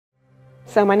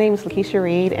So my name is Lakeshia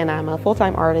Reid, and I'm a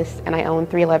full-time artist, and I own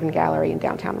 311 Gallery in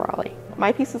downtown Raleigh.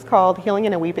 My piece is called Healing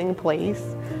in a Weeping Place,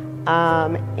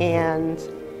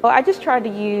 I just tried to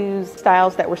use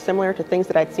styles that were similar to things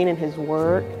that I'd seen in his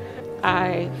work.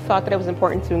 I thought that it was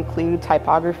important to include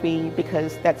typography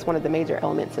because that's one of the major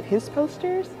elements of his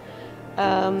posters.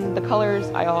 The colors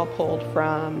I all pulled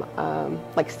from,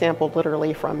 like sampled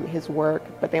literally from his work,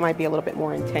 but they might be a little bit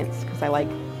more intense because I like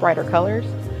brighter colors.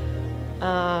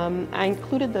 I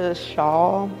included the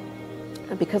shawl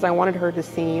because I wanted her to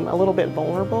seem a little bit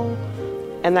vulnerable,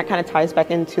 and that kind of ties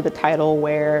back into the title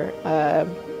where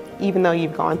even though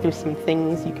you've gone through some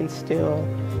things, you can still,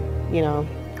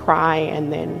 cry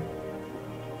and then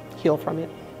heal from it.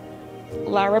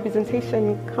 La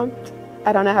representation compte,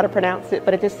 I don't know how to pronounce it,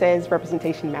 but it just says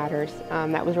representation matters.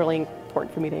 That was really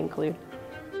important for me to include.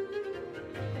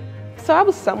 So I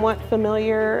was somewhat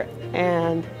familiar,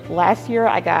 and last year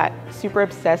I got super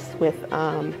obsessed with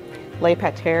Le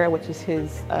Pater, which is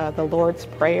his The Lord's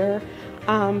Prayer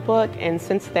book, and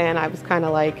since then I was kind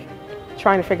of like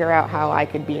trying to figure out how I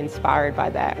could be inspired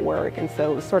by that work, and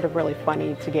so it was sort of really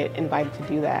funny to get invited to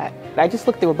do that. I just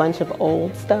looked through a bunch of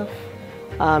old stuff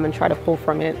and try to pull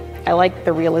from it. I like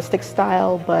the realistic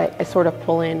style, but I sort of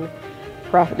pull in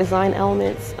graphic design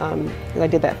elements, because I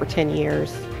did that for 10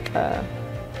 years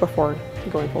before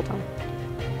going full-time.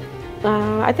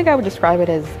 I think I would describe it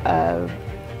as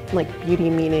like beauty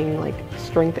meaning like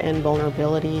strength and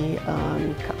vulnerability,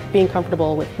 being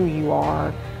comfortable with who you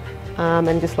are,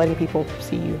 and just letting people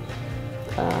see you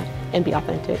and be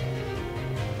authentic.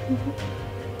 Mm-hmm.